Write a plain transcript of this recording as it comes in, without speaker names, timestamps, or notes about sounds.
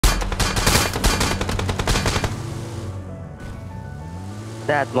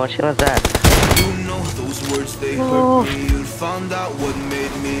زد ماشین رو زد. You know those words they hurt me. You found out what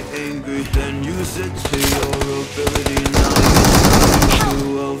made me angry. Then use it to your ability. Now you're trying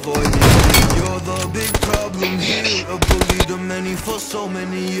to avoid me. You're the big problem here. A bully to many for so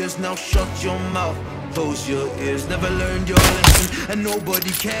many years. Now shut your mouth, close your ears. Never learned your lesson and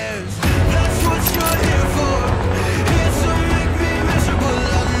nobody cares. That's what you're here for. Here to make me miserable.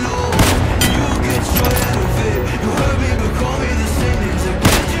 I know you get joy out of it. You hurt me but call me the same names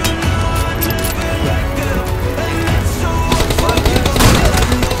again. You know I never let go, and that's so unforgivable. I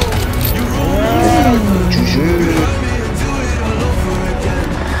know you ruined my childhood. You hurt me and do it all over again.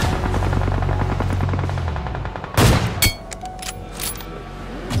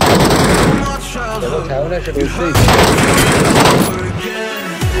 My childhood. You hurt me and do it all over again.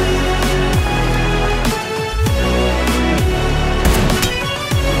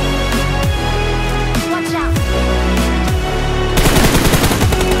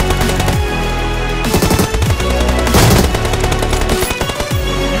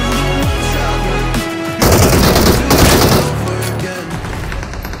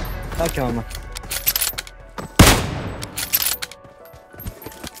 Sakin olma.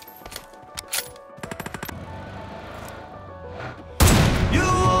 You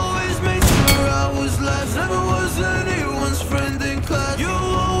always made sure I was last. Never was anyone's friend in class. You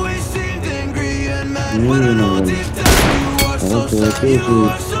always seemed angry and mad. But I know deep down you are so sad. You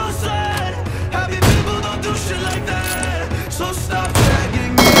are so sad. Happy people don't do shit like that. So stop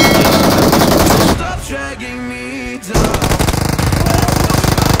dragging me down. Stop dragging me down.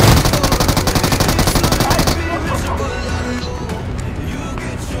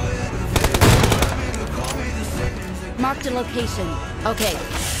 Marked a location. Okay.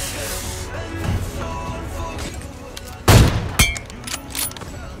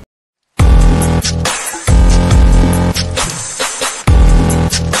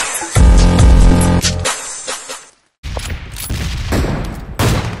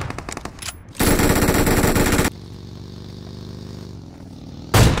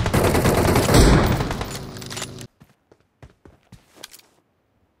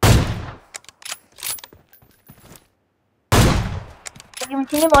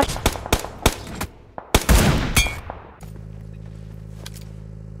 میتونی باش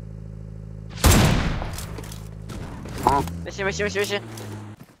بشه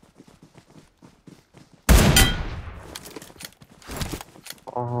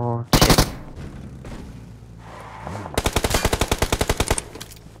اوه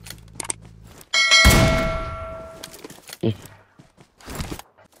چه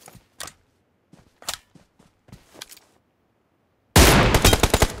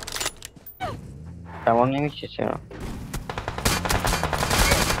تمام نمیشه چرا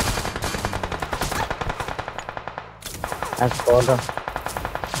از بالا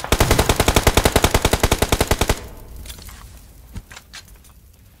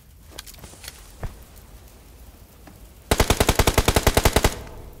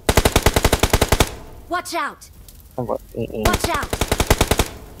Watch out! این Watch out!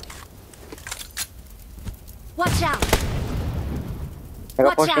 Watch out!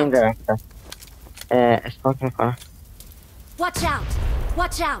 نگاه پشت این درخته اسپاک میکنم Watch out!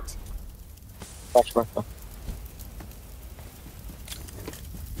 Watch out! باش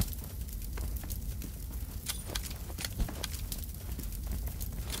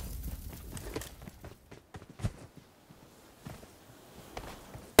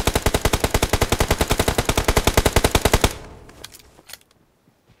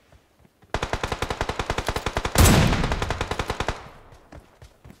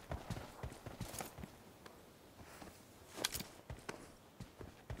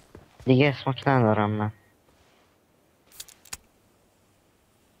دیگه اسماک ندارم من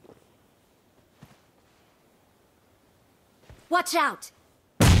Watch out!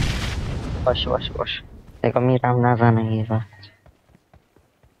 باشه نگاه میرم نزنه یه وقت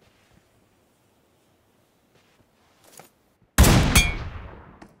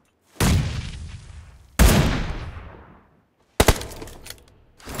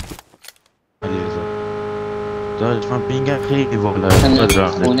داشت من بینگم خیلی والا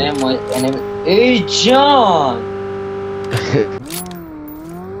خونه ما ای جان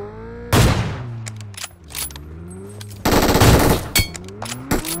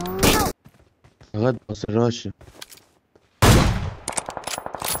فقط واسه راشه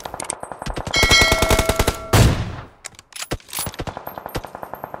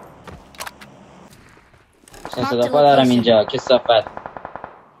صدا پا دارم اینجا کثافت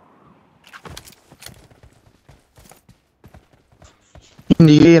این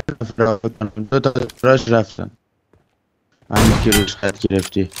دیگه یه نفر کنم دو تا راش رفتن همین که روش خط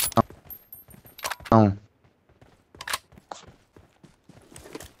گرفتی تمام.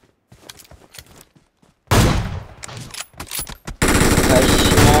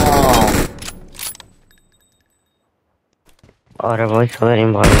 پشمام. آره وایسا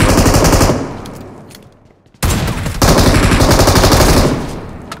بریم بالا.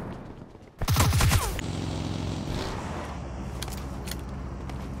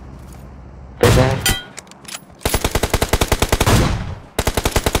 بده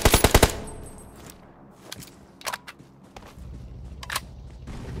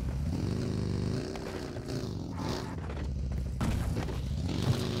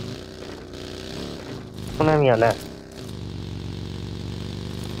اونم یا نه.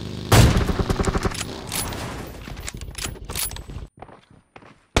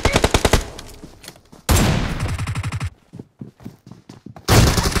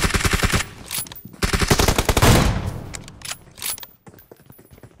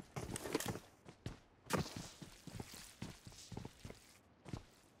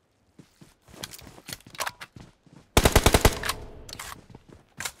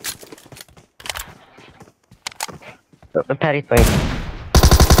 پرید پایین.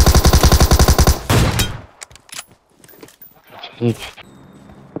 هیچ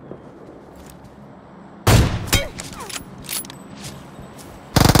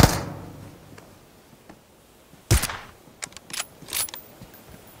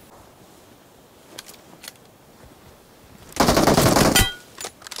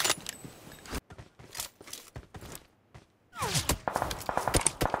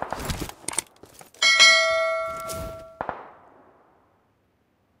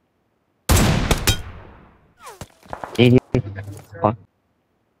دیدی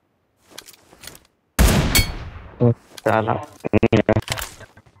سلام میره.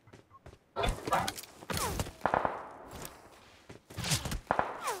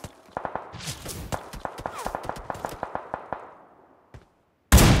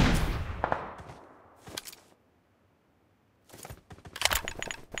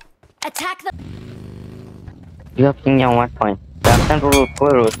 Attack the. بیا پینگ اومد پایین. رفتن رو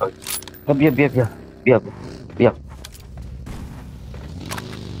بیا بیا بیا بیا بیا.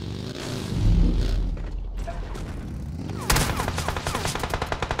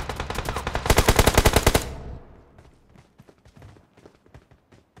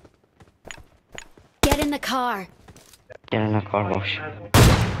 Get in the car. گرنه کار باش.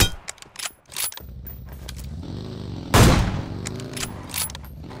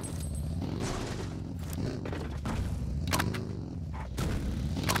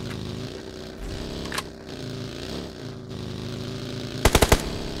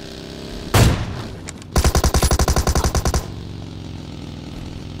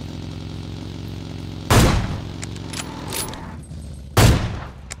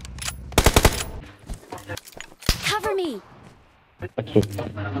 Cover me. اوکی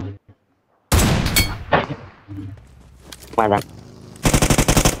اومدم.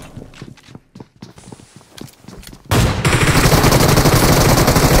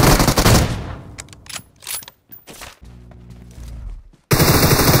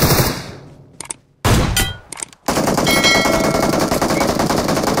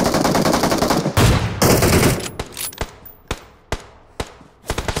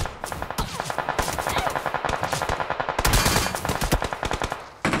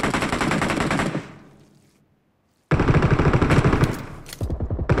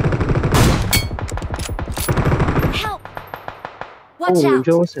 Help. Watch out.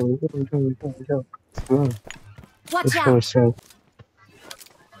 اونجا واسه اونجا Watch out.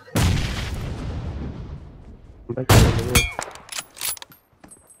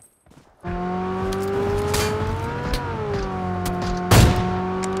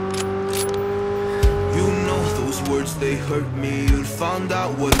 You know those words, they hurt me. You found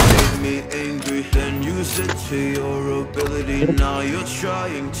out what made me angry, then use it to your ability. Now you're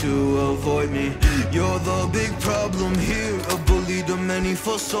trying to avoid me. You're the big problem here, a bully to many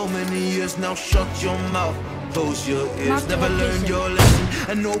for so many years. Now shut your mouth, close your ears. Never learned your lesson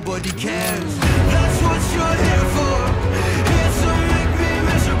and nobody cares. That's what you're here for.